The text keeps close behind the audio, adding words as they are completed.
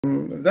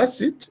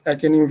That's it. I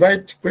can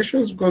invite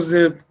questions because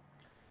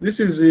this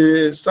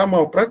is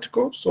somehow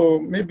practical. So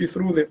maybe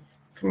through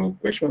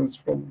questions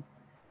from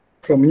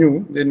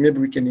you, then maybe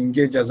we can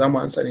engage as I'm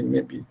answering.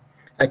 Maybe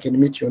I can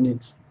meet your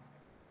needs.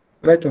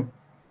 Right on.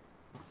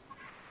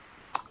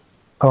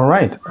 All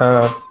right.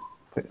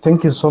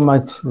 Thank you so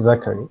much,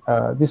 Zachary.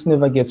 This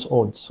never gets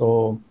old.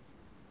 So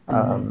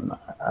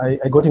I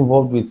got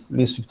involved with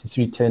List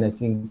 5310, I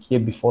think, year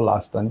before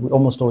last, and we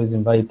almost always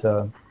invite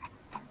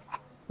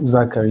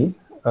Zachary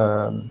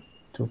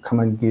to come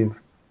and give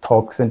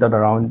talks centered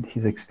around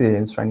his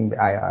experience running the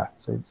IR.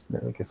 So it's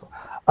never gets old.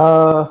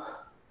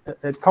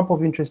 A couple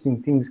of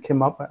interesting things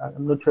came up.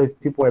 I'm not sure if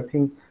people are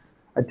paying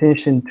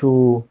attention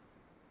to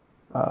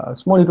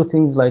small little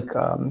things like,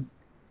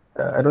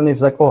 I don't know if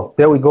it's like, oh,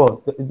 there we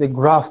go, the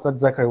graph that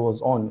Zachary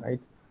was on,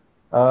 right?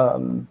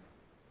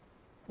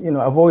 You know,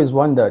 I've always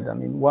wondered, I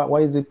mean, why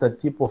is it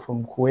that people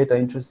from Kuwait are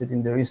interested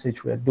in the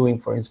research we are doing,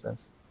 for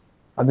instance?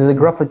 And there's a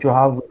graph that you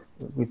have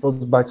with those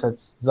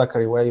batches,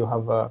 Zachary, where you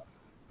have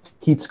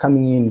hits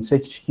coming in,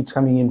 search hits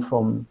coming in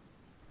from,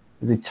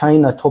 is it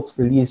China tops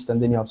the list,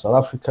 and then you have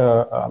South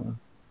Africa.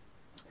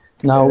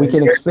 Now we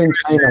can explain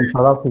China and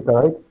South Africa,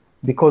 right?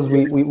 Because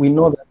we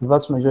know that the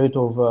vast majority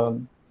of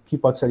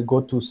people actually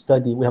go to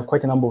study. We have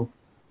quite a number of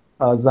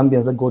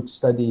Zambians that go to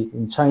study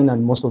in China,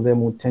 and most of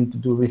them would tend to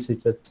do research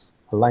that's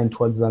aligned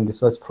towards Zambia.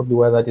 So that's probably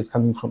where that is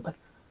coming from. But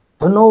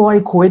I don't know why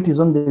Kuwait is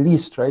on the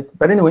list, right?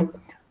 But anyway,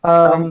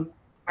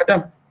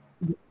 Madam.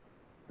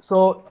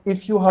 So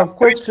if you have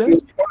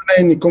questions,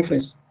 online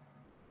conference.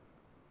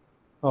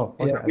 Oh,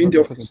 okay. Yeah, in the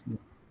office.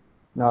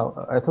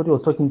 Now, I thought you were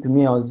talking to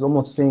me. I was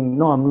almost saying,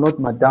 no, I'm not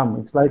Madam.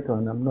 It's like,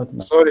 I'm not.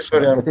 Sorry,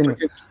 I'm talking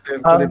to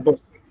the boss.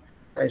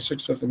 I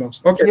switched off the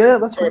mouse. Okay. Yeah,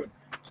 that's right.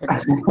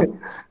 Okay.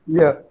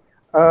 Yeah.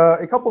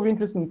 A couple of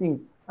interesting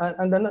things.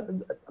 And then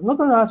I'm not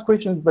going to ask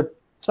questions, but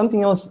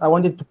something else I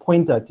wanted to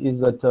point at is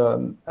that,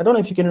 I don't know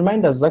if you can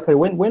remind us, Zachary,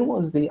 when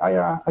was the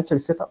IR actually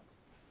set up?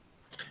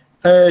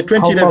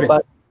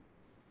 2011.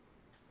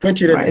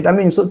 2011. Right. I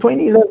mean, so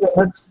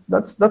 2011,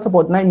 that's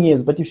about 9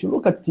 years. But if you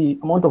look at the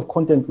amount of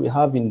content we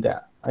have in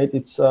there, right,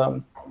 it's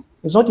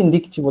not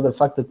indicative of the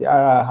fact that the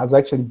IR has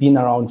actually been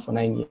around for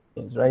 9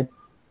 years, right?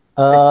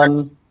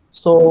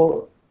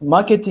 So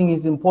marketing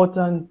is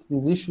important.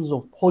 These issues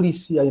of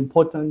policy are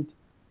important.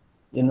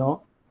 You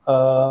know,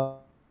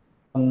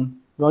 you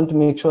want to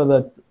make sure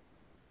that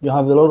you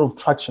have a lot of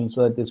traction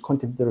so that there's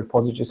content in the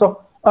repository.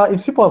 So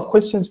if people have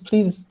questions,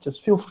 please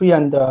just feel free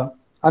and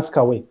ask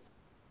away.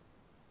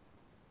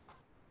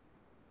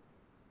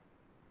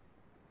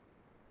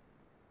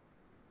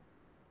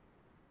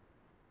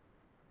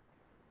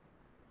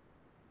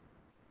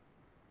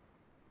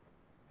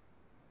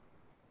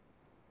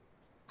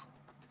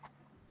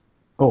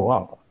 Oh,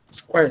 wow.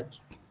 It's quiet.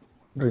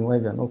 During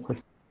later, no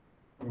question.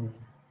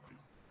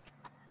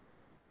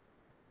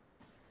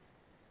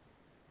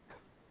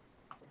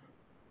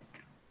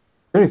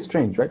 Very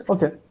strange, right?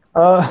 Okay.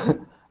 I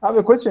have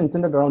a question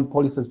centered around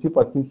policies.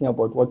 People are thinking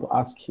about what to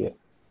ask here.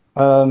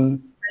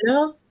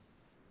 Hello?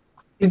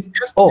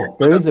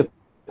 There is a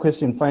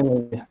question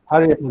finally.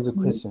 Harriet has a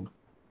question.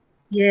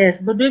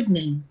 Yes, good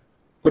evening.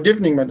 Good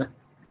evening, madam.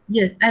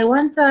 Yes, I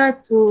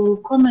wanted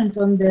to comment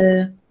on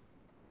the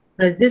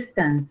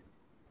resistance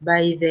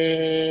by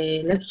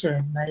the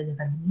lecturers, by the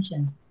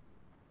academicians,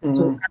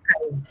 to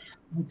archive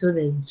into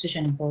the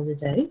institution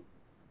repository.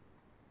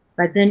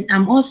 But then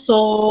I'm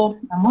also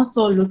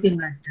looking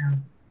at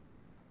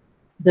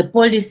the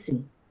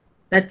policy,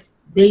 that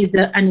there is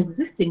an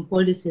existing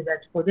policy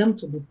that for them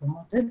to be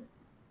promoted,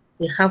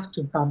 they have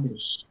to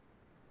publish.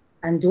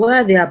 And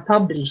where they are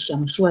published,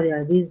 I'm sure there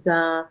are these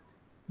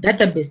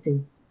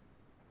databases,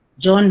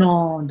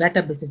 journal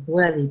databases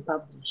where they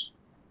publish.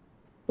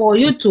 For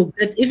you to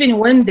get, even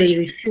when they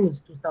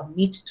refuse to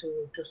submit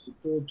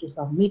to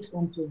submit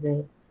onto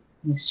the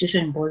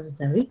institution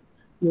repository,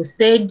 you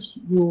said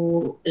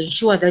you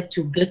ensure that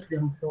you get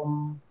them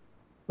from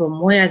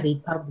where they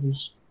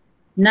publish.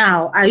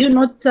 Now, are you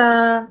not?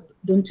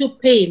 Don't you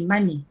pay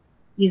money?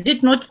 Is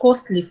it not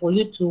costly for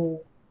you to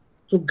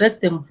get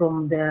them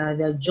from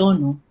the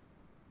journal,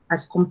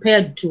 as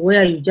compared to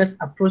where you just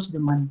approach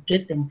them and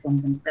get them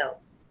from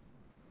themselves?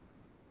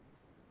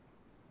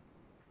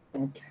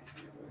 Okay.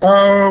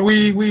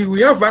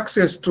 We have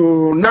access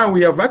to, now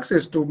we have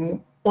access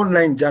to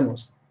online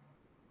journals.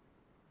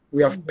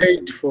 We have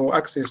paid for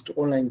access to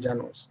online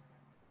journals.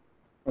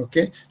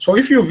 Okay, so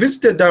if you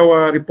visited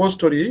our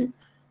repository,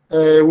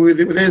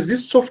 there's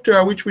this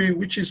software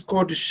which is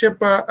called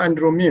Shepa and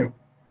Romeo.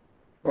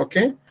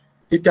 Okay,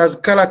 it has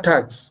color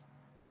tags.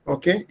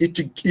 Okay,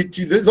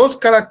 those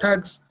color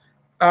tags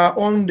are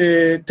on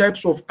the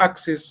types of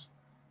access,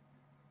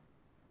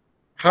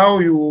 how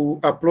you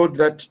upload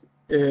that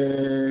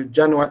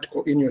journal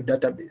article in your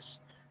database.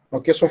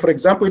 Okay, so for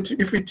example,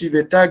 if it is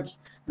the tag,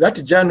 that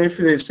journal, if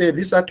they say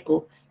this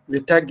article, the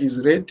tag is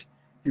red,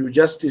 you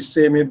just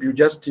say, maybe you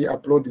just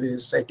upload the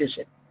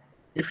citation.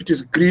 If it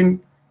is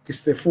green,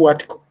 it's the full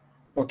article.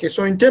 Okay,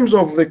 so in terms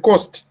of the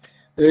cost,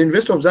 the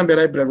University of Zambia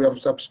Library, we have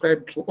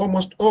subscribed to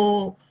almost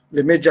all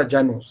the major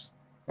journals.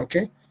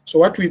 Okay, So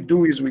what we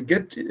do is we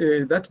get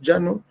that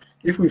journal.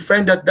 If we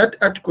find that that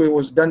article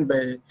was done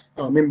by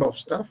our member of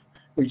staff,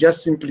 we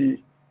just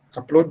simply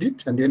upload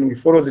it, and then we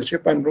follow the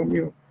shape and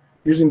Romeo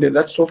using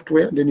that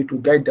software. Then it will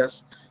guide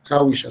us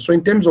how we share. So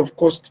in terms of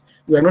cost,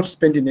 we are not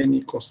spending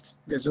any cost.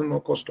 There's no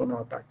cost on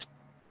our part.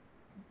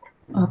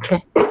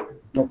 Okay.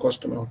 No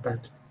cost on our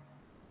part.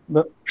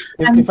 But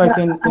if I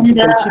can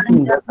chip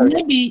in that,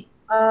 maybe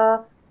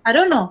I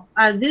don't know.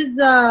 Are these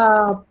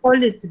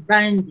policy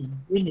binding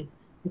really?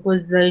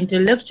 Because the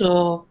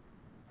intellectual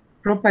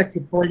property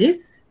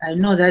policy, I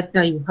know that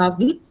you have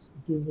it.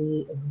 It is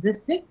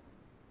existing.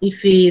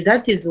 If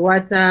that is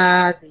what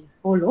they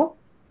follow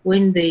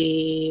when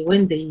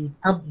they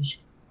publish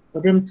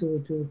for them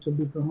to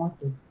be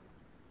promoted,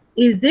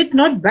 is it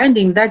not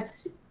binding that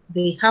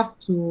they have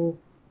to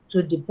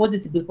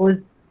deposit?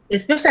 Because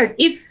especially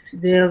if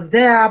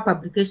their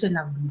publication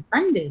have been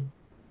funded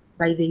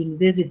by the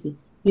university,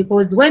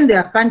 because when they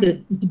are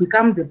funded, it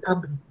becomes a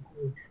public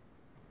good.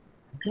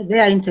 Okay,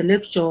 their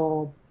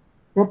intellectual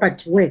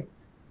property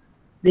works,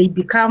 they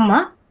become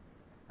a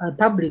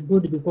public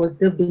good because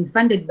they've been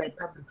funded by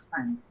public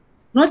funds.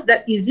 Not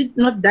that, is it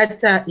not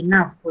that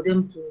enough for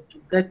them to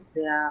get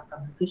their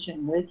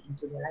publication work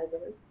into the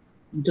library,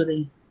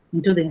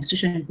 into the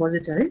institution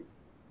repository?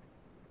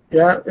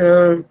 Yeah,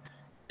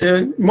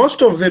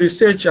 most of the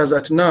researchers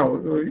at now,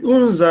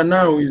 UNZA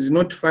now is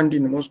not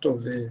funding most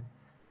of the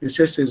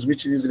researches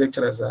which these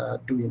lecturers are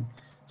doing.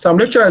 Some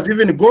lecturers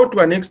even go to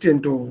an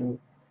extent of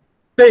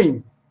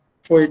paying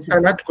for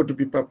an article to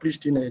be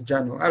published in a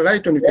journal.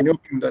 Lighton, you can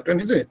help him that one,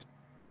 isn't it?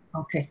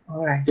 Okay,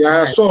 all right. Yeah, all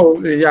right. so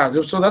yeah,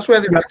 so that's why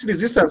there's actually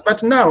resistance.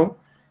 But now,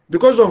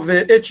 because of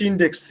the H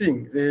index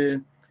thing,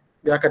 the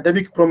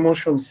academic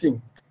promotion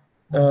thing,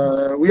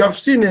 we have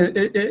seen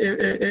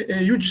a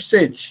huge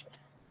surge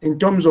in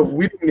terms of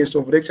willingness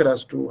of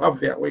lecturers to have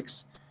their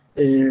works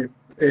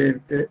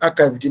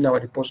archived in our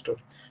repository.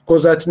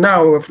 Because that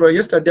now, for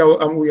yesterday,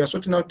 we are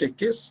sorting out a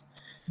case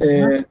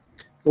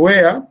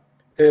where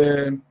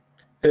the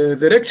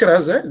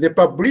lecturers, they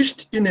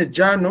published in a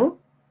journal,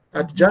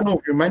 at Journal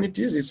of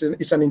Humanities.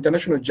 It's an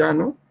international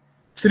journal.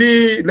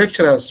 3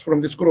 lecturers from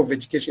the School of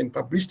Education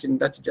published in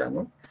that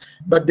journal.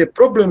 But the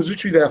problems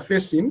which they are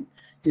facing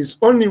is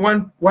only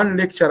one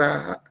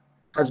lecturer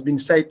has been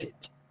cited.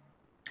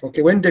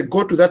 Okay, when they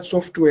go to that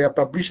software,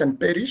 publish and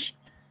perish,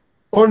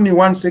 only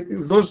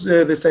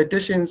the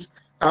citations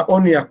are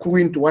only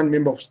accruing to one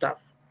member of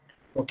staff.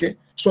 Okay,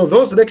 so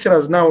those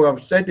lecturers now have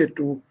decided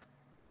to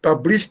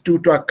publish,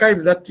 to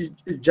archive that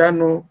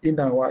journal in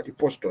our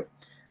repository.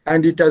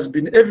 And it has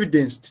been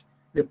evidenced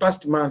the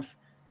past month,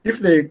 if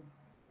they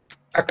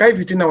archive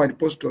it in our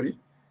repository,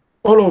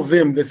 all of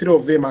them, the 3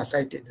 of them are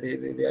cited.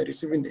 They are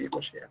receiving the eco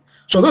share.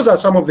 So those are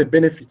some of the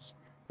benefits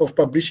of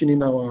publishing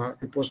in our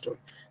repository,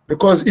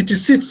 because it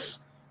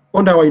sits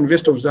on our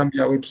University of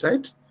Zambia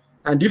website.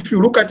 And if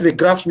you look at the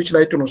graphs which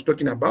Lighton was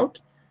talking about,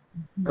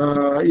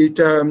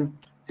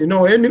 you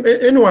know,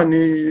 anyone,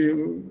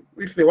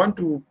 if they want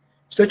to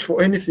search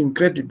for anything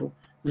credible,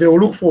 they will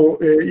look for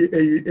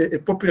a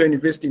popular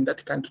university in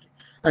that country.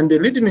 And the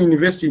leading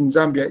university in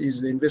Zambia is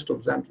the University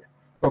of Zambia.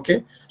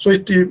 Okay, so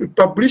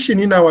publishing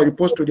in our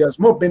repository has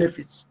more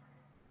benefits.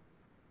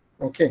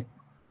 Okay.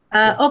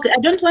 Okay, I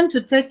don't want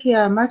to take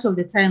much of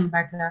the time,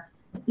 but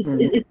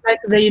it's like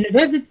the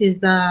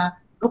universities.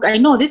 Look, I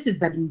know this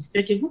is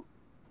administrative,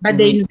 but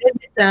the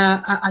universities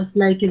it's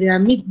like they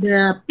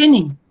are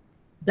pinning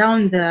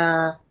down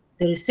the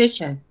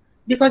researchers,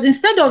 because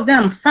instead of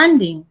them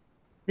funding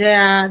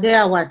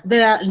their work,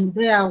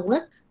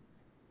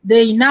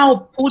 they now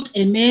put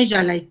a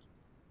measure like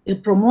a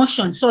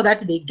promotion so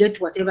that they get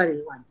whatever they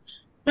want.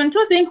 Don't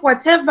you think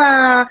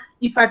whatever,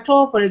 if at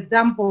all, for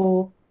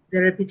example,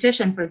 the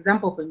reputation, for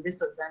example, for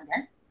University of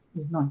Zambia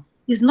is known,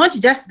 it's not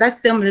just that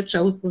same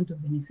lecturer who's going to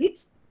benefit,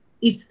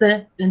 it's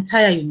the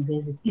entire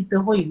university, it's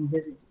the whole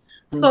university.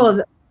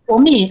 So for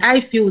me,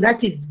 I feel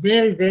that is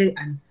very, very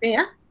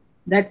unfair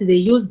that they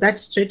use that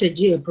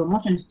strategy, a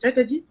promotion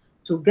strategy,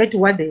 to get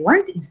what they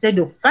want instead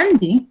of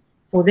funding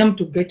for them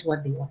to get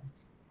what they want.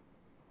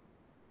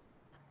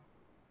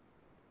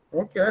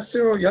 Okay, that's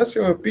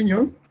your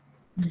opinion.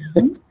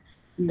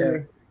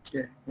 Yes.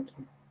 Yeah.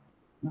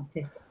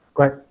 Okay.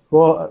 Right.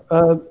 Well,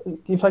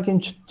 if I can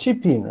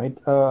chip in, right,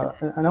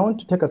 and I want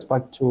to take us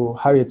back to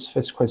Harriet's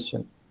first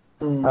question.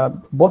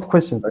 Both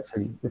questions,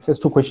 actually, the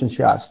first 2 questions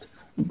she asked,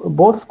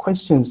 both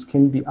questions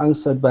can be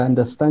answered by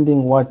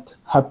understanding what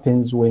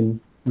happens when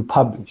you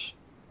publish.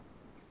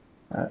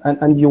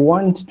 And you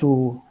want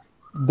to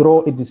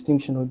draw a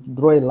distinction or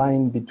draw a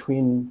line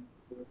between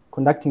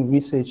conducting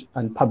research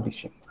and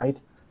publishing, right?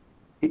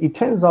 It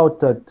turns out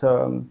that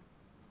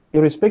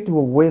irrespective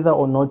of whether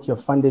or not you're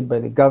funded by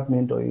the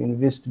government or your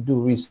university to do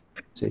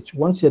research,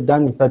 once you're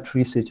done with that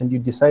research and you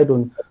decide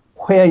on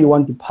where you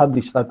want to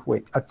publish that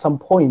work, at some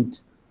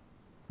point,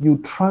 you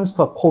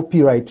transfer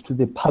copyright to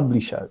the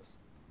publishers.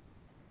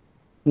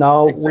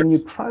 Now, when you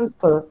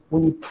transfer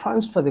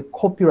the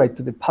copyright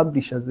to the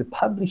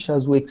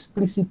publishers will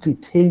explicitly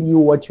tell you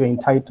what you're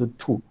entitled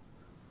to.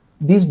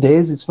 these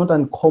days, it's not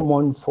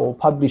uncommon for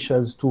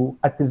publishers to,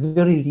 at the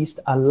very least,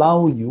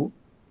 allow you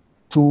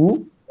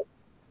to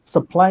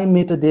supply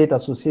metadata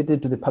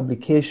associated to the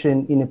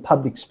publication in a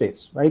public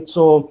space, right?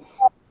 So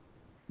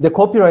the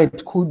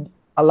copyright could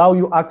allow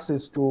you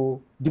access to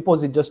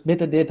deposit just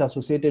metadata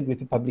associated with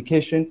the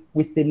publication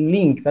with the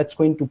link that's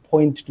going to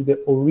point to the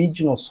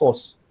original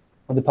source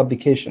of the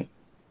publication.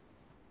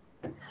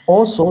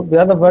 Also, the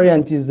other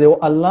variant is they'll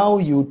allow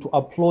you to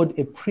upload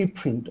a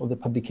preprint of the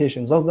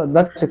publication. So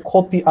that's a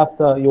copy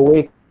after your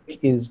work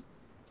is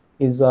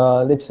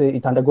let's say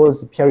it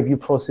undergoes the peer review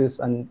process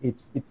and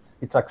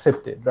it's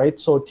accepted, right?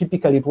 So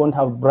typically it won't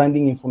have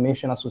branding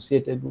information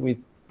associated with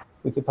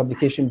the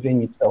publication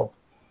venue itself.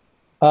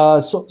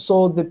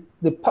 So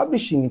the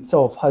publishing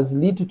itself has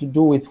little to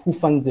do with who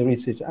funds the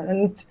research,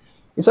 and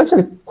it's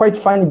actually quite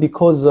funny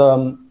because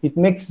it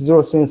makes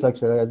zero sense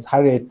actually, as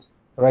Harriet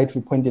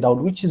rightly pointed out,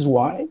 which is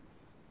why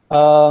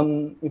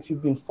if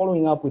you've been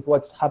following up with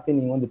what's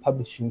happening on the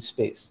publishing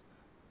space,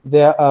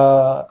 there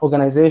are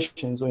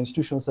organizations or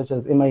institutions such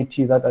as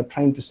MIT that are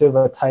trying to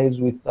sever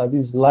ties with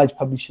these large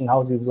publishing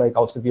houses like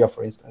Elsevier,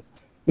 for instance,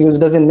 because it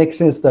doesn't make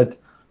sense that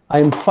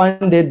I'm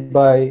funded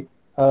by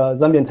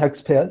Zambian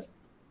taxpayers,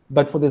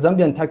 but for the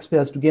Zambian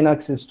taxpayers to gain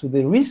access to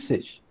the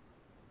research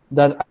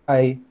that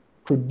I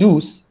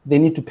produce, they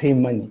need to pay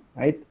money,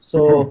 right?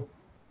 So,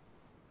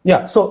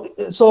 yeah.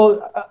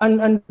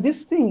 And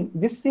this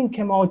thing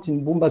came out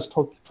in Bumba's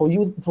talk. For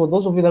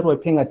those of you that were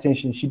paying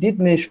attention, she did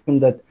mention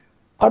that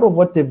part of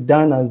what they've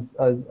done as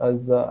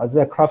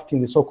they're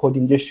crafting the so-called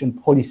ingestion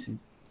policy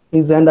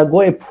is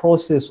undergo a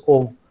process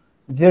of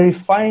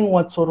verifying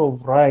what sort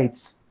of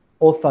rights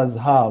authors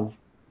have,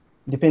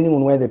 depending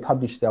on where they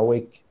publish their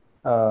work,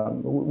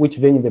 which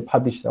venue they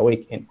publish their work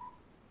in,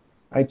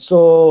 right?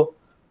 So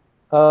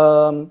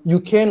you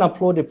can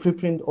upload a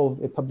preprint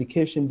of a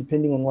publication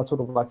depending on what sort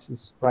of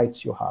access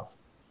rights you have.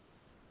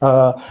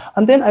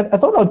 And then I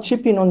thought I'd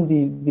chip in on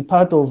the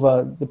part of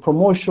the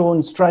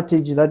promotion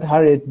strategy that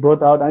Harriet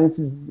brought out, and this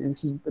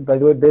is by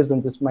the way based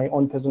on just my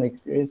own personal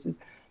experiences.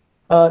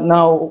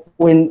 Now,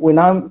 when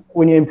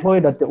you're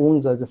employed at the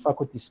UNZA as a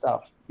faculty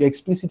staff, you're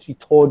explicitly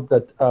told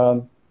that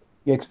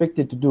you're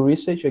expected to do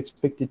research, you're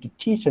expected to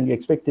teach, and you're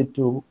expected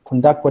to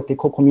conduct what they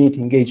call community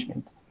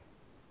engagement.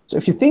 So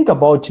if you think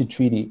about it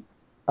really,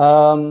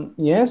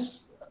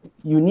 yes,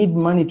 you need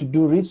money to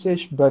do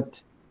research, but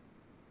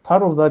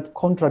part of that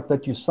contract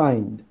that you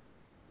signed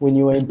when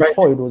you were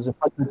employed was the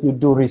fact that you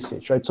do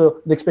research, right?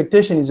 So the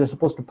expectation is you're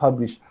supposed to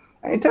publish.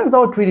 And it turns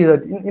out really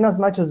that in as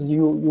much as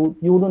you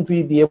wouldn't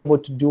really be able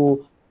to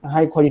do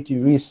high quality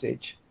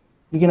research,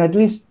 you can at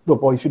least,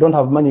 or if you don't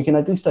have money, you can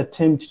at least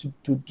attempt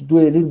to do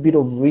a little bit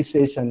of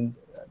research and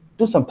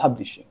do some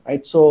publishing,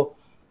 right? So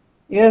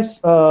yes,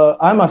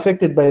 I'm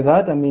affected by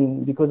that. I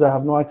mean, because I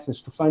have no access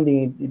to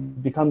funding,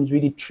 it becomes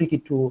really tricky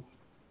to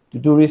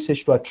do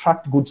research to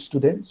attract good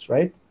students,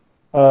 right?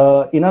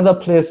 In other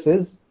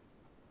places,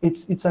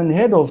 it's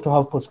unheard of to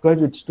have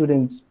postgraduate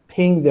students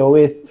paying their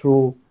way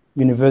through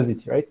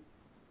university, right?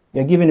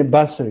 You're given a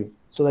bursary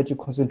so that you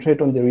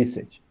concentrate on the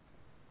research.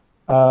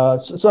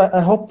 So I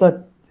hope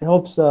that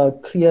helps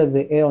clear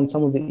the air on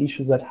some of the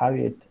issues that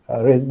Harriet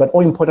raised, but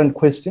all important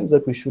questions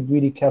that we should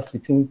really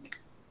carefully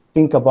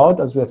think about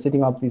as we're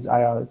setting up these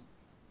IRs.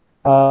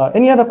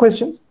 Any other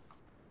questions?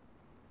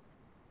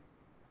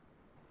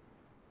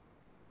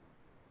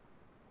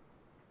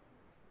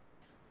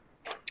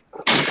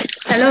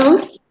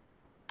 Hello.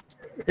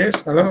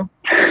 Yes, hello.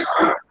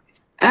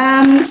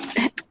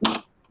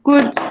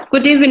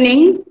 Good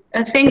evening.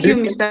 Thank you,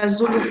 Mr.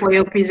 Zulu, for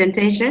your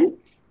presentation.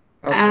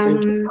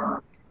 Thank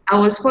you. I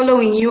was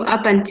following you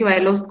up until I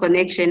lost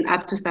connection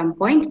up to some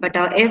point, but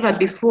however,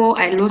 before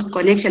I lost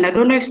connection, I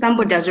don't know if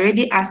somebody has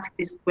already asked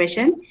this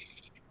question,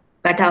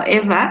 but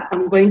however,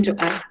 I'm going to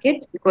ask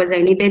it because I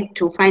needed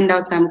to find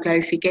out some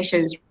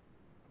clarifications.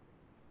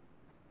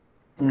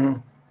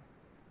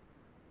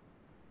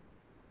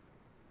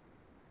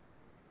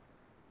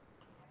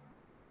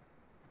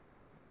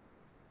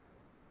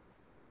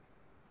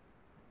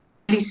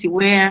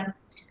 Where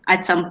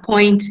at some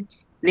point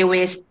there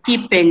were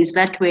stipends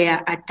that were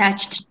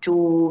attached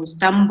to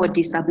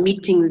somebody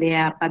submitting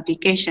their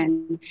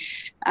publication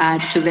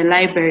to the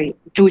library,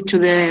 to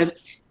the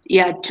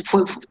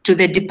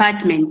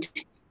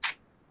department.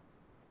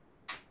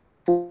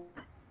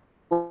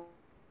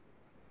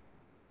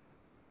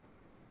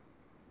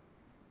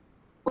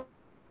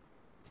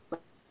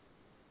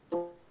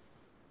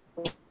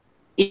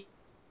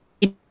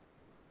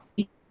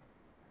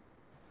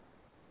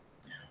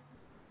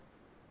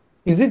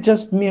 Is it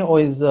just me, or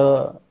is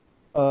the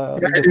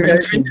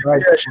connection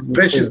right?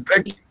 She's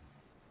breaking.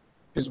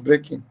 She's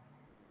breaking.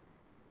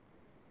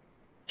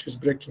 She's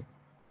breaking.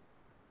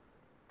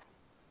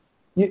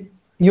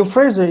 You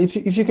Fraser,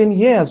 if you can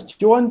hear us, do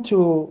you want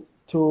to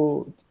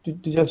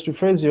just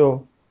rephrase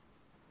your?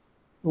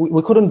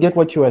 We couldn't get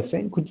what you were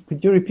saying.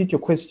 Could you repeat your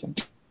question?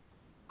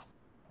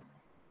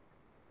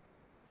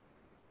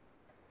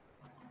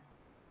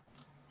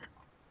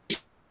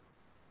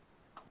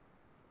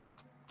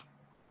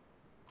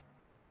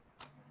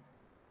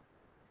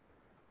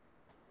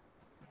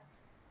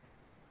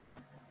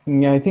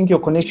 Yeah, I think your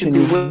connection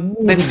is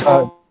really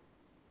bad.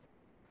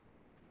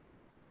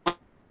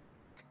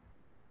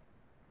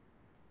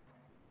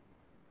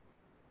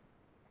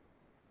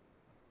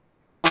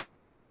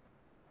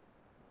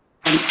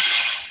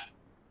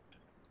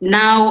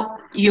 Now,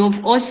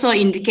 you've also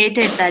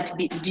indicated that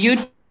due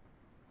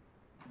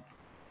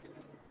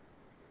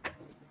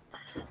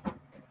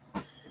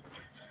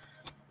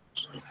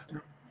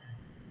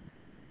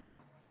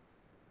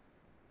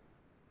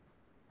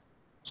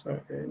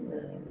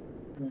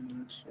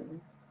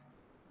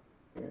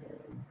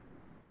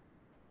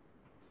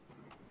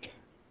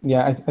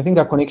Yeah, I think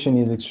our connection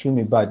is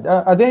extremely bad.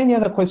 Are there any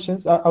other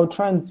questions? I'll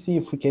try and see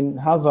if we can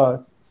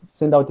have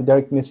send out a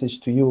direct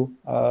message to you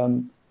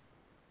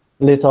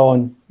later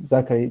on,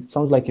 Zachary. It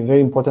sounds like a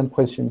very important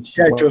question.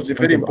 Yeah, it was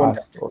very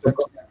important.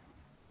 Exactly.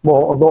 Well,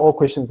 although all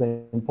questions are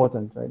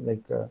important, right?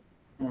 Like,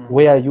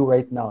 where are you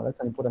right now? That's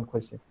an important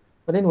question.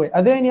 But anyway,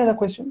 are there any other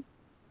questions?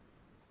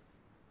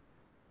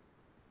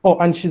 Oh,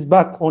 and she's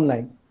back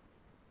online.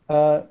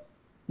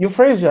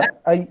 Euphrasia,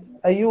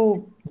 are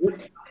you?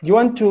 You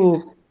want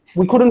to?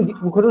 We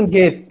couldn't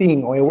get a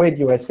thing or a word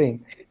you were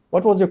saying.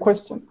 What was your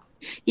question?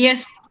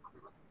 Yes,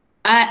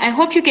 I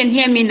hope you can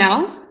hear me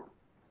now.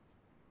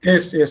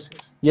 Yes, yes,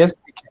 yes. Yes.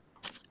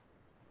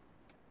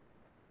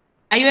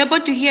 Are you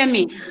able to hear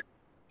me?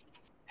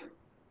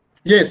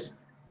 Yes.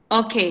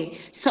 Okay,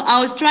 so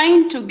I was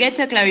trying to get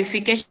a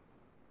clarification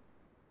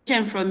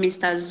from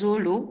Mr.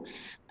 Zulu.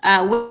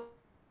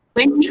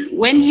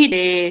 When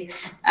he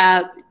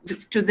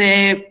to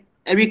the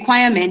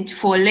requirement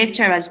for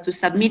lecturers to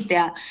submit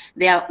their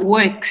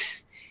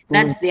works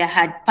that they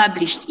had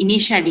published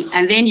initially,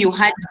 and then you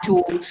had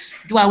to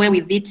do away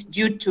with it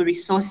due to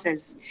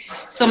resources.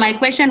 So my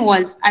question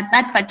was, at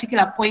that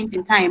particular point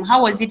in time,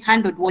 how was it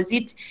handled? Was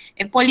it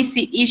a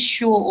policy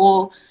issue,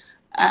 or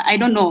I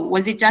don't know,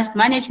 was it just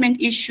management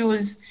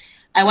issues?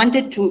 I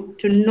wanted to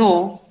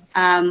know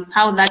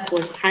how that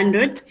was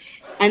handled.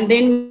 And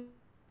then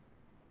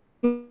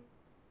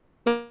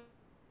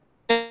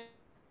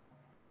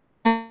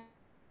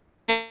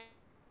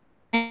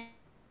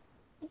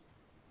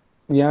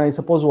Yeah, I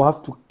suppose we'll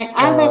have to.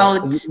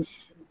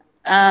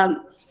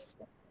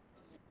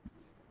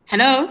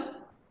 Hello?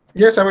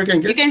 Yes, we can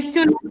get. You can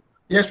still.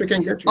 Yes, we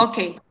can get you.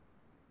 Okay.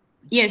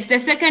 Yes, the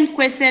second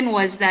question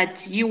was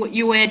that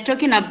you were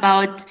talking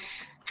about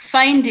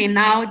finding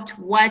out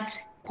what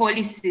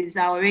policies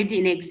are already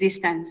in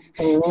existence.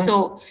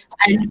 So,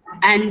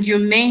 and you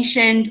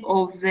mentioned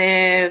of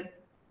the,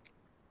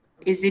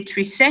 is it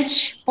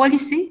research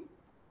policy?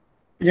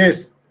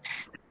 Yes.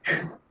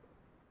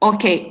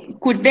 Okay,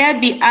 could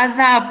there be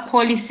other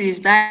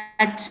policies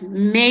that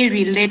may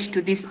relate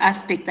to this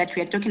aspect that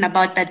we are talking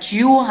about that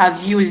you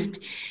have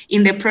used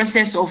in the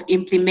process of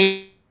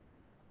implementing?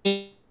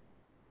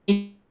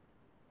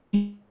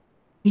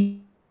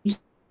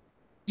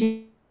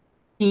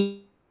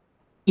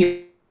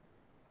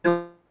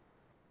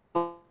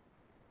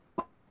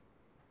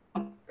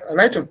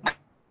 Lighton.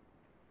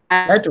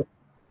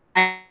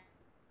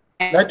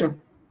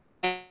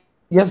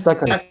 Yes,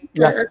 Zachary. I think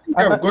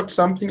I've got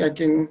something.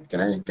 Can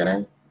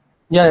I?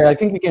 Yeah, I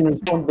think we can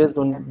respond based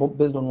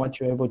on what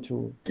you're able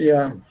to.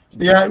 Yeah.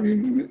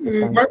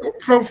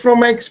 From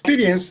my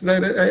experience,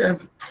 I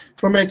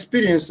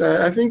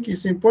think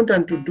it's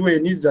important to do a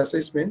needs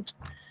assessment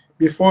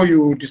before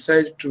you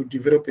decide to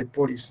develop a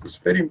policy. It's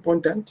very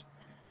important.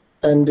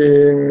 And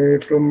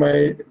from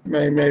my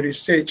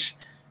research,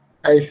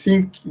 I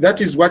think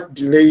that is what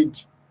delayed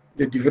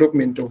the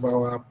development of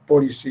our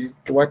policy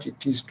to what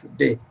it is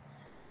today.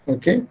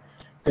 Okay,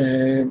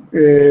 I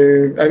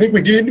think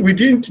we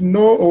didn't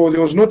know, or there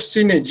was not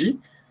synergy.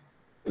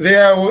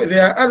 There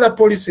are other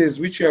policies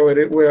which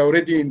were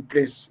already in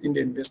place in the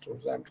University of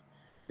Zambia.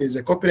 There's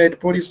a copyright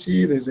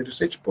policy, there's a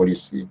research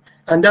policy,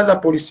 and other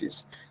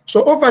policies.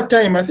 So over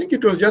time, I think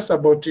it was just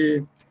about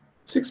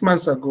 6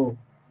 months ago.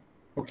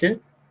 Okay,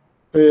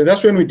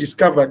 that's when we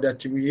discovered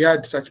that we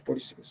had such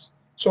policies.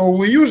 So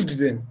we used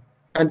them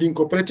and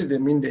incorporated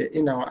them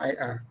in our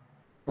IR.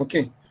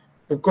 Okay.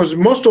 Because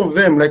most of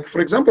them, like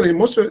for example,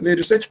 most of the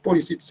research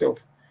policy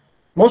itself,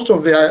 most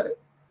of the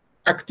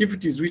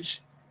activities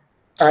which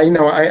are in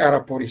our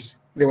IR policy,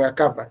 they were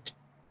covered.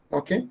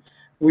 Okay,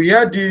 we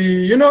had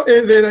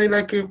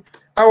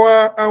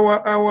our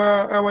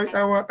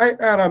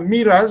IR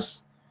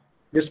mirrors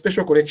the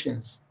special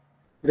collections.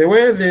 The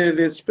way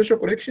the special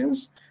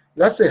collections,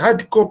 that's a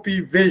hard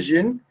copy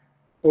version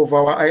of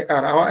our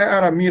IR. Our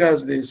IR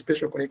mirrors the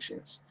special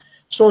collections.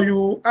 So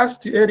you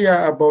asked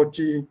earlier about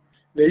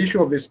the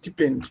issue of the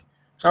stipend,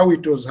 how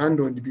it was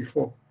handled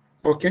before.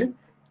 Okay,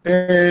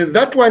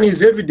 that one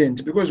is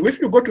evident because if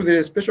you go to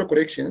the special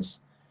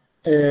collections,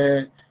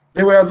 there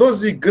were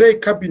those gray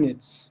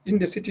cabinets in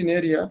the sitting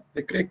area,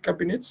 the gray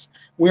cabinets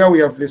where we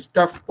have the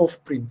staff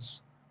off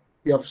prints.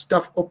 We have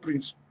staff off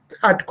prints,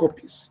 hard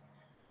copies.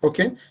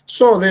 Okay,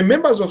 so the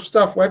members of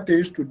staff, what they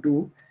used to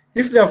do,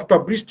 if they have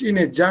published in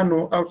a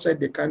journal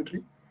outside the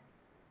country,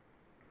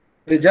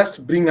 they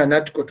just bring an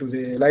article to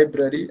the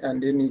library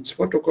and then it's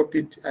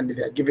photocopied and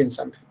they are given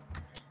something.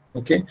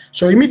 Okay,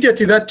 so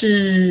immediately that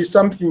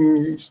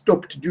something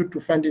stopped due to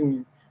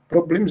funding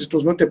problems. It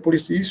was not a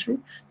policy issue.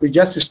 We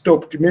just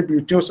stopped. Maybe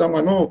we tell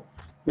someone, oh,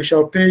 we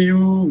shall pay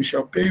you, we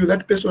shall pay you.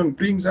 That person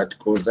brings that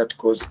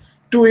cost,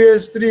 2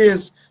 years, 3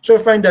 years. So I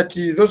find that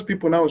those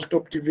people now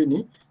stopped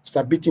even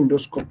submitting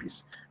those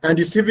copies. And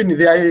it's even,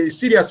 there are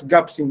serious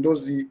gaps in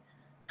those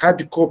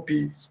hard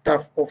copy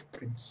stuff of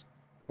prints.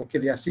 Okay,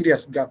 there are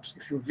serious gaps.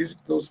 If you visit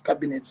those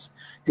cabinets,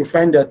 you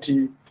find that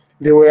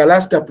they were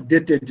last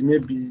updated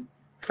maybe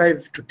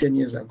 5 to 10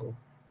 years ago.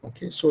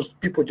 Okay, so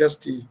people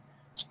just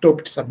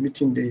stopped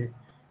submitting the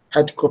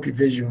hard copy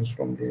versions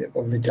from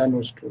the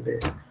journals to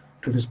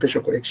the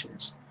special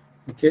collections.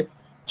 Okay,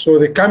 so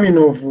the coming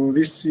of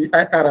this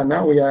IR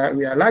now, we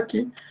are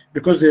lucky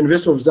because the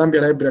University of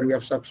Zambia Library, we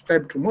have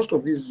subscribed to most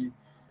of these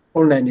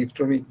online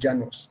electronic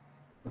journals.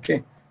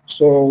 Okay,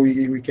 so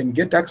we can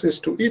get access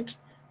to it.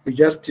 We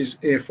just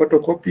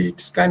photocopy it,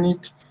 scan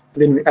it,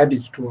 then we add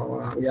it to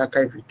we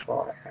archive it to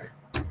our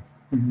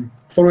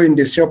following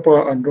the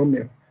Sherpa and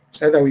Romeo.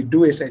 So either we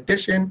do a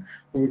citation,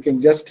 or we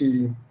can just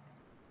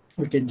maybe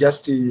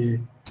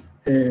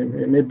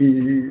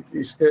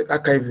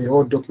archive the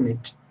whole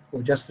document,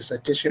 or just the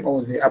citation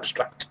or the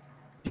abstract,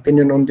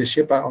 depending on the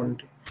Sherpa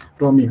and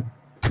Romeo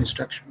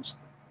instructions.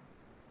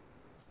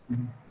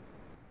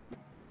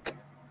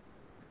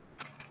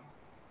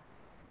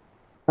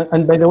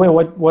 And by the way,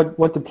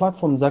 what the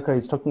platform Zachary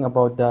is talking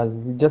about does,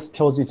 it just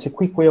tells you, it's a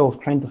quick way of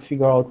trying to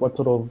figure out what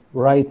sort of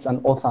rights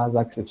an author has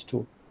access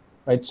to,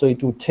 right? So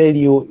it will tell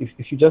you,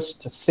 if you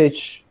just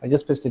search, I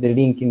just pasted a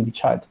link in the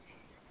chat.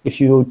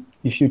 If you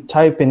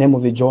type a name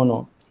of the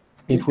journal,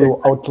 it will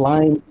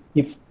outline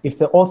if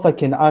the author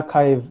can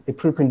archive a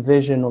preprint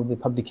version of the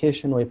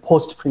publication or a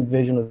post-print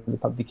version of the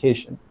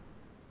publication.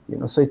 You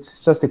know, so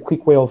it's just a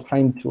quick way of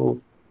trying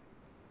to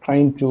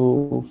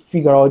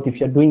figure out if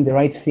you're doing the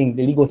right thing,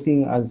 the legal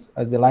thing as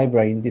a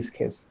library in this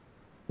case,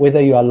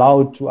 whether you're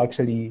allowed to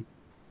actually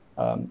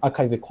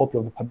archive a copy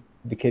of the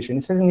publication.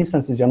 In certain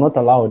instances, you're not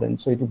allowed,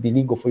 and so it would be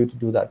legal for you to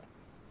do that.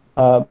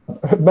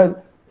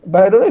 But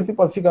I don't know if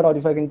people have figured out,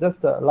 if I can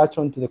just latch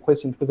on to the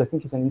question, because I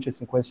think it's an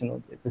interesting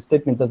question, the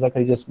statement that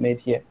Zachary just made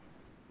here.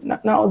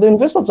 Now, the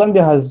University of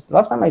Zambia has,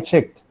 last time I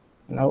checked,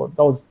 that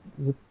was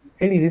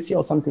early this year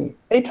or something,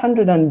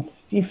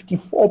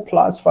 854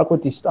 plus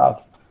faculty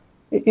staff.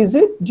 Is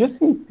it, do you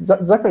think,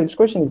 Zachary, this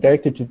question is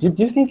directed to you,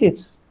 do you think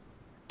it's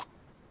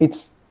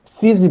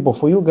feasible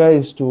for you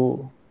guys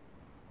to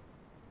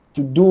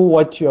do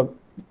what you're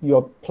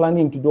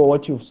planning to do, or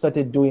what you've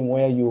started doing,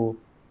 where you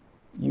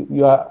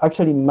are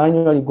actually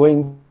manually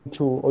going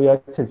to, or you're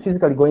actually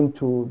physically going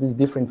to these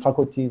different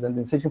faculties and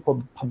then searching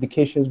for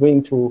publications,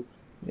 going to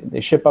the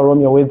Sherpa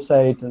Romeo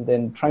website and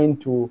then trying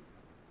to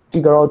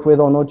figure out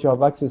whether or not you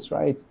have access,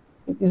 right?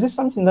 Is this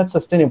something that's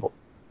sustainable?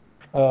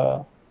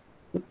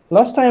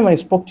 Last time I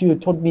spoke to you, you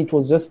told me it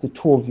was just the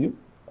two of you.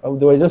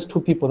 There were just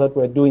two people that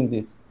were doing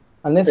this.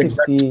 Unless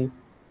exactly. If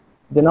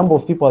the number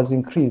of people has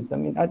increased. I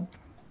mean,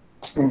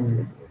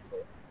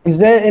 is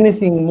there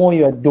anything more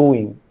you are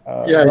doing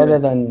rather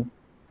than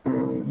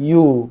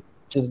you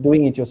just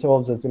doing it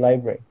yourselves as a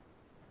library?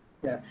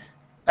 Yeah,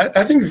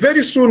 I think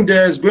very soon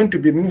there's going to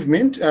be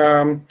movement.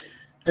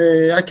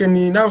 I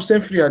can now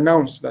safely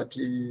announce that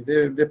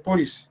the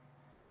policy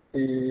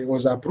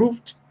was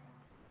approved,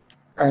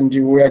 and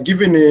we are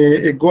given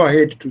a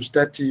go-ahead to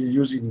start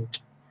using it.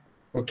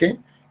 Okay,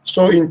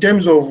 so in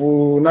terms of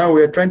now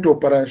we are trying to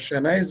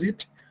operationalize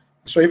it.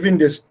 So even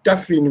the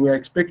staffing, we are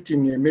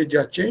expecting a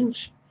major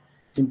change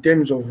in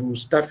terms of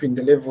staffing,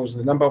 the levels,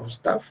 the number of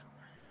staff.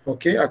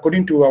 Okay,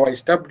 according to our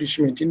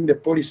establishment in the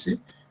policy,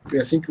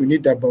 I think we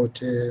need about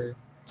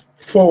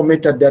 4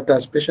 metadata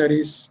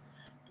specialists.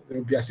 There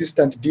will be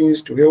assistant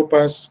deans to help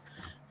us.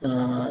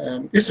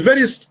 It's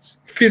very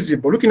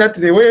feasible. Looking at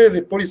the way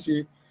the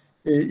policy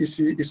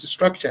is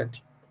structured,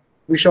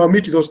 we shall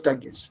meet those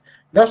targets.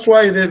 That's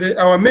why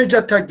our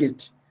major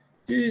target,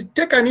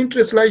 take an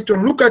interest light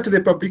on, look at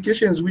the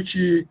publications which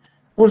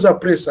Unza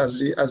Press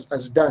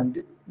has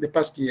done the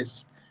past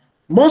years.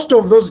 Most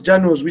of those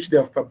journals which they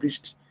have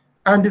published,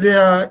 and they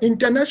are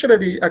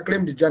internationally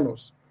acclaimed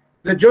journals.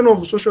 The Journal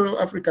of Social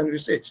African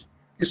Research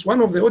is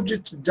one of the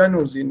oldest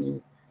journals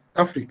in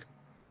Africa.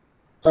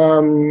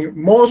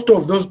 Most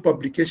of those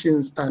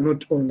publications are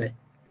not online.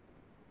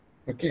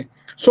 Okay,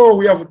 so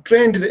we have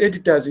trained the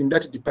editors in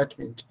that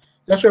department.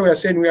 That's why we are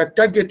saying we are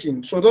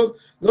targeting. So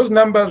those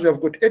numbers, we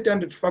have got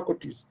 800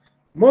 faculties.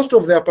 Most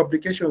of their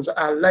publications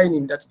are lying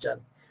in that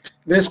journal.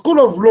 The School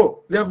of Law,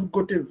 they have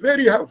got a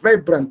very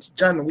vibrant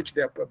journal which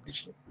they are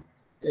publishing.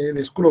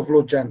 The School of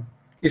Law journal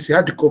is a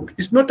hard copy.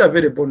 It's not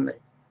available online.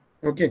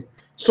 Okay,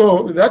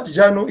 so that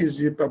journal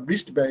is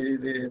published by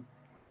the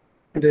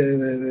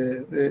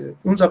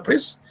Unza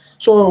Press.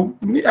 So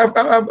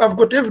I've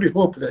got every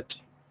hope that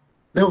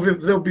there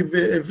will be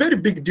a very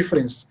big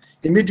difference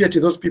immediately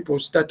those people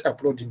start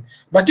uploading.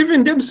 But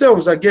even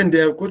themselves, again, they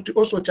have got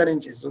also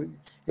challenges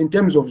in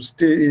terms of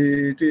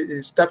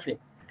staffing.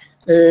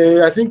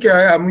 I think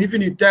I'm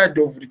even tired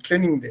of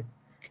retraining them.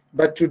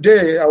 But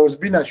today I was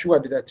being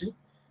assured that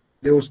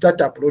they will start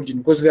uploading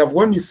because they have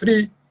only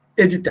 3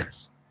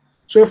 editors.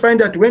 So you find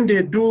that when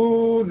they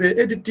do the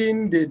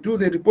editing, they do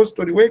the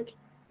repository work,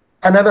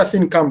 another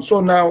thing comes.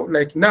 So now,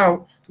 like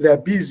now, they are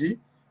busy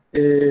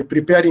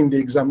preparing the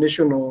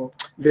examination or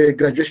the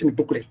graduation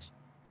booklet.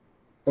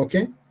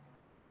 Okay?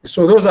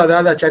 So those are the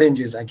other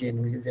challenges,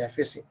 again, they are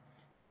facing.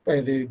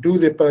 They do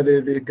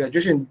the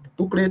graduation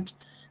booklet.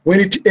 When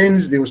it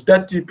ends, they will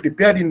start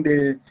preparing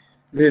the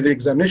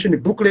examination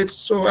booklets.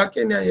 So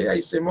again,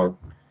 it's a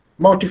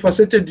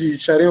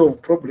multifaceted array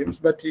of problems,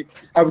 but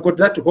I've got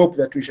that hope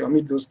that we shall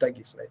meet those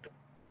targets later.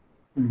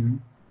 Mm-hmm.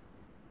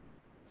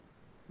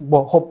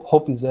 Well,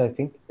 hope is there, I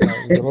think.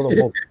 There's a lot of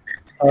hope.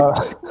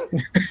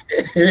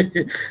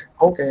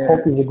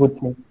 Hope is a good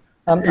thing.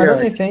 I don't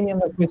know if any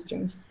other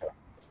questions.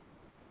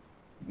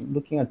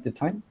 Looking at the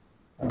time.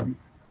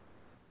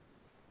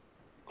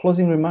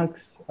 Closing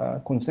remarks,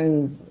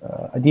 concerns,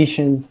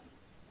 additions,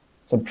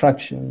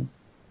 subtractions.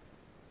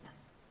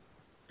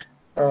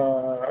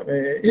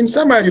 In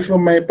summary,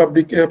 from my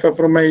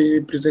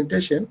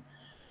presentation,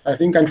 I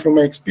think, and from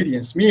my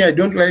experience, I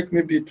don't like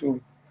maybe to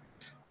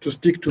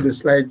stick to the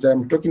slides.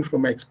 I'm talking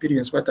from my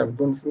experience, what I've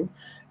gone through.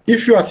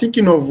 If you are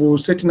thinking of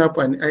setting up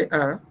an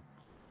IR,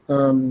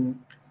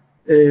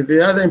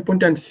 the other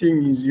important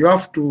thing is you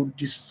have to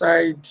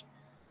decide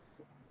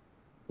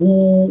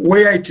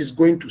where it is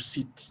going to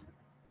sit.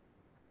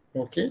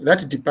 Okay,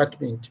 that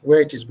department,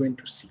 where it is going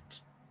to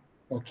sit.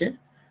 Okay,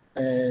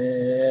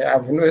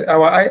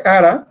 our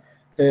IR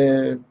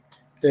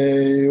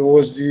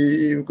was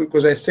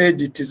because I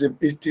said it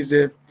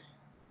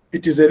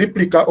is a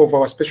replica of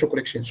our special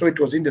collection, so it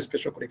was in the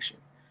special collection.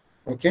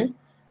 Okay,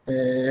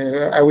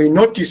 we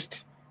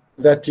noticed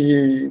that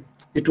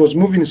it was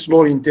moving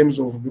slowly in terms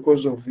of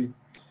because of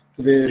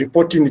the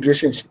reporting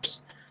relationships.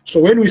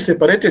 So when we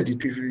separated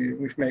it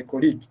with my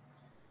colleague,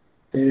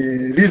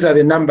 these are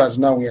the numbers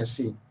now we are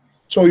seeing.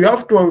 So you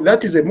have to,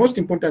 that is the most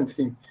important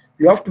thing.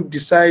 You have to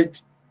decide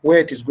where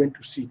it is going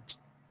to sit,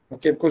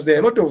 okay? Because there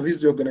are a lot of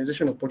these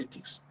organizational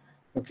politics,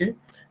 okay?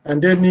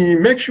 And then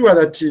make sure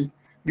that you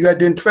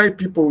identify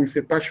people with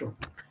a passion,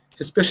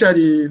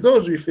 especially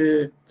those with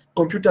a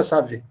computer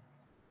survey.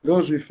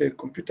 Those with a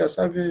computer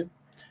survey,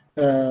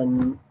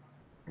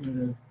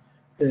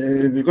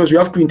 because you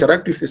have to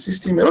interact with the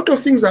system. A lot of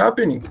things are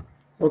happening,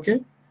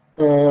 okay?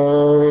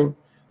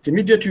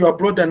 Immediately you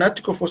upload an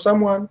article for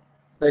someone,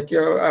 like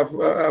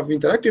I've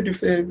interacted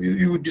with,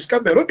 you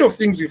discover a lot of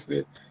things with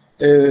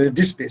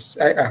this space,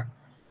 IR.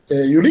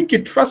 You link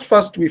it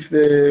fast with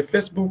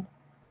Facebook,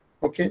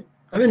 okay?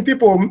 And then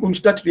people will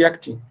start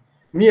reacting.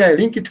 I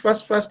link it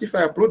fast. If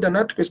I upload an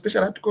article,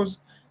 special articles,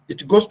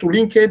 it goes to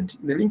LinkedIn,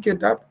 the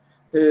LinkedIn app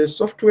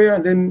software,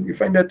 and then you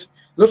find that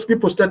those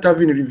people start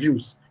having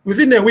reviews.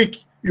 Within a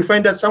week, you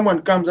find that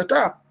someone comes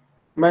that,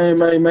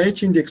 my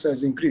H index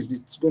has increased,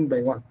 it's gone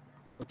by 1.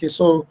 Okay,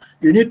 so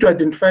you need to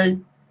identify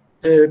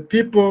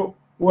people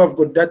who have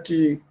got that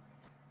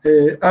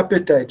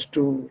appetite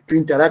to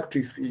interact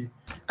with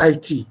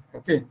IT,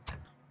 okay?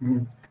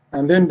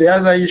 And then the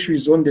other issue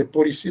is on the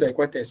policy, like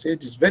what I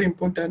said, is very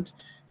important.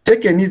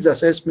 Take a needs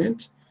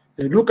assessment,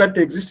 look at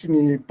the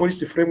existing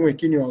policy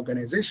framework in your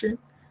organization,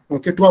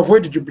 okay, to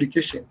avoid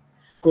duplication,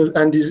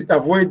 and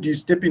avoid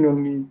stepping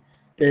on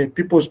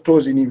people's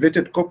toes in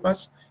inverted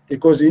commas,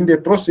 because in the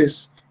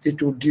process, it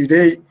will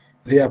delay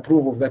the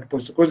approval of that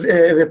policy, because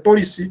the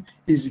policy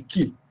is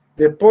key.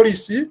 The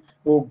policy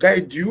will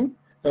guide you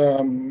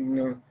how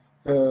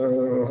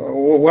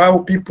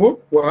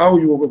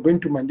you are going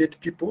to mandate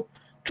people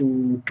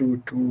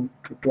to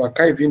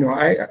archive in your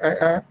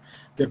IR.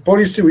 The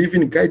policy will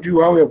even guide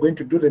you how you are going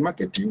to do the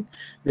marketing.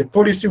 The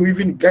policy will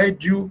even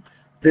guide you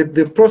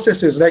the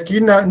processes. Like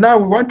now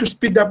we want to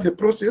speed up the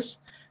process.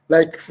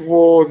 Like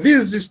for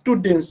these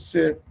students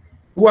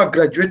who are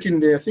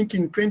graduating, I think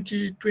in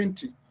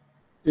 2020,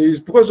 is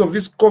because of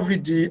this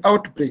COVID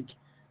outbreak.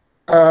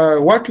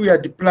 What we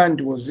had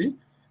planned was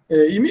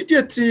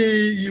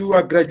immediately you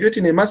are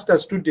graduating a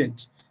master's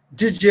student,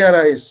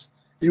 DGRIS,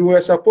 you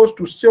were supposed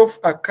to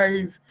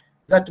self-archive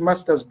that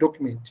master's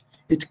document.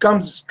 It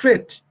comes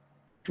straight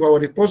to our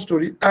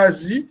repository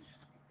as they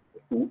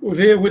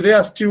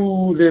are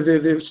still,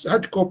 the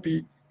hard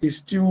copy is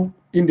still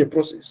in the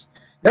process.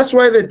 That's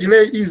why the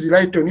delay is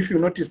right on, if you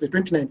notice, the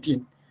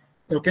 2019,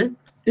 okay?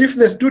 If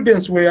the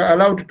students were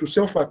allowed to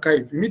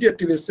self-archive,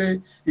 immediately they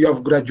say, you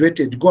have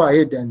graduated, go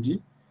ahead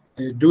and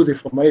do the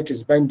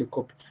formalities, bind the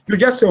copy. You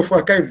just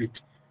self-archive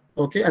it,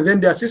 okay? And then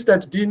the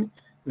assistant dean,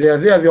 they are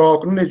there, they are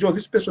acknowledge, oh,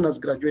 this person has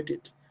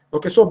graduated.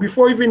 Okay, so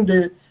before even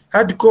the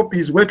hard copy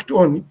is worked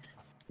on,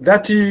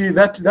 that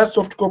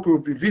soft copy will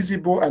be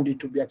visible and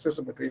it will be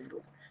accessible to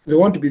everyone. There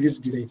won't be these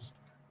delays,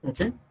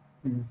 okay?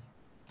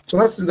 So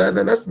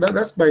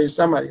that's my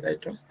summary,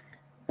 right?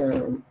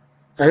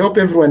 I hope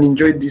everyone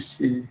enjoyed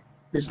this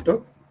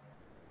talk.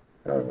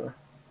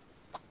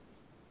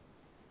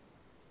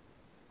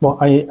 Well,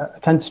 I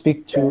can't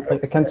speak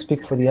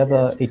for the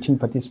other 18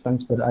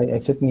 participants, but I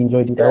certainly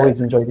enjoyed it. I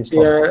always enjoy this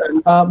talk.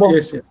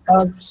 Yes.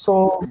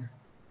 So,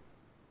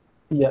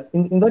 yeah,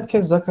 in that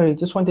case, Zachary,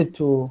 just wanted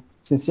to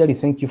sincerely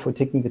thank you for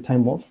taking the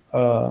time off.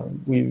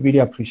 We really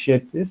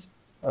appreciate this.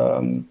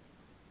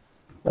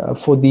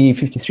 for the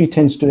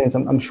 5310 students,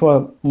 I'm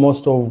sure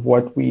most of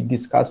what we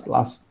discussed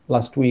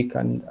last week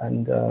and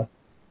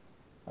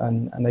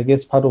I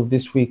guess part of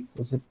this week,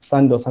 was it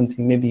Sunday or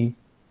something, maybe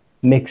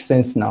makes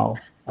sense now.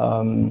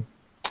 So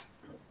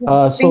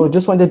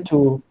just wanted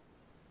to,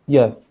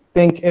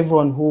 thank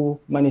everyone who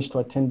managed to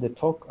attend the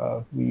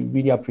talk. We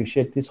really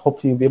appreciate this.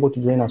 Hopefully you'll be able to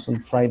join us on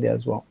Friday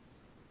as well.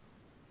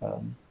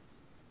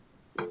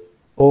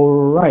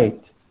 All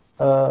right.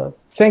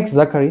 Thanks,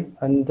 Zachary.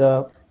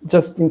 And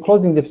just in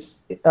closing,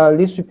 this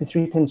list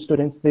 5310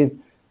 students,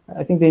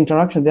 I think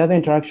the other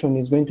interaction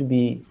is going to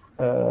be,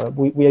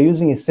 we are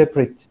using a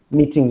separate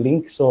meeting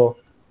link. So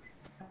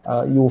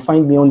you will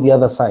find me on the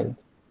other side,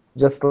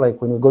 just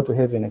like when we go to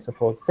heaven, I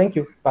suppose. Thank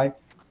you. Bye.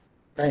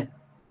 Bye.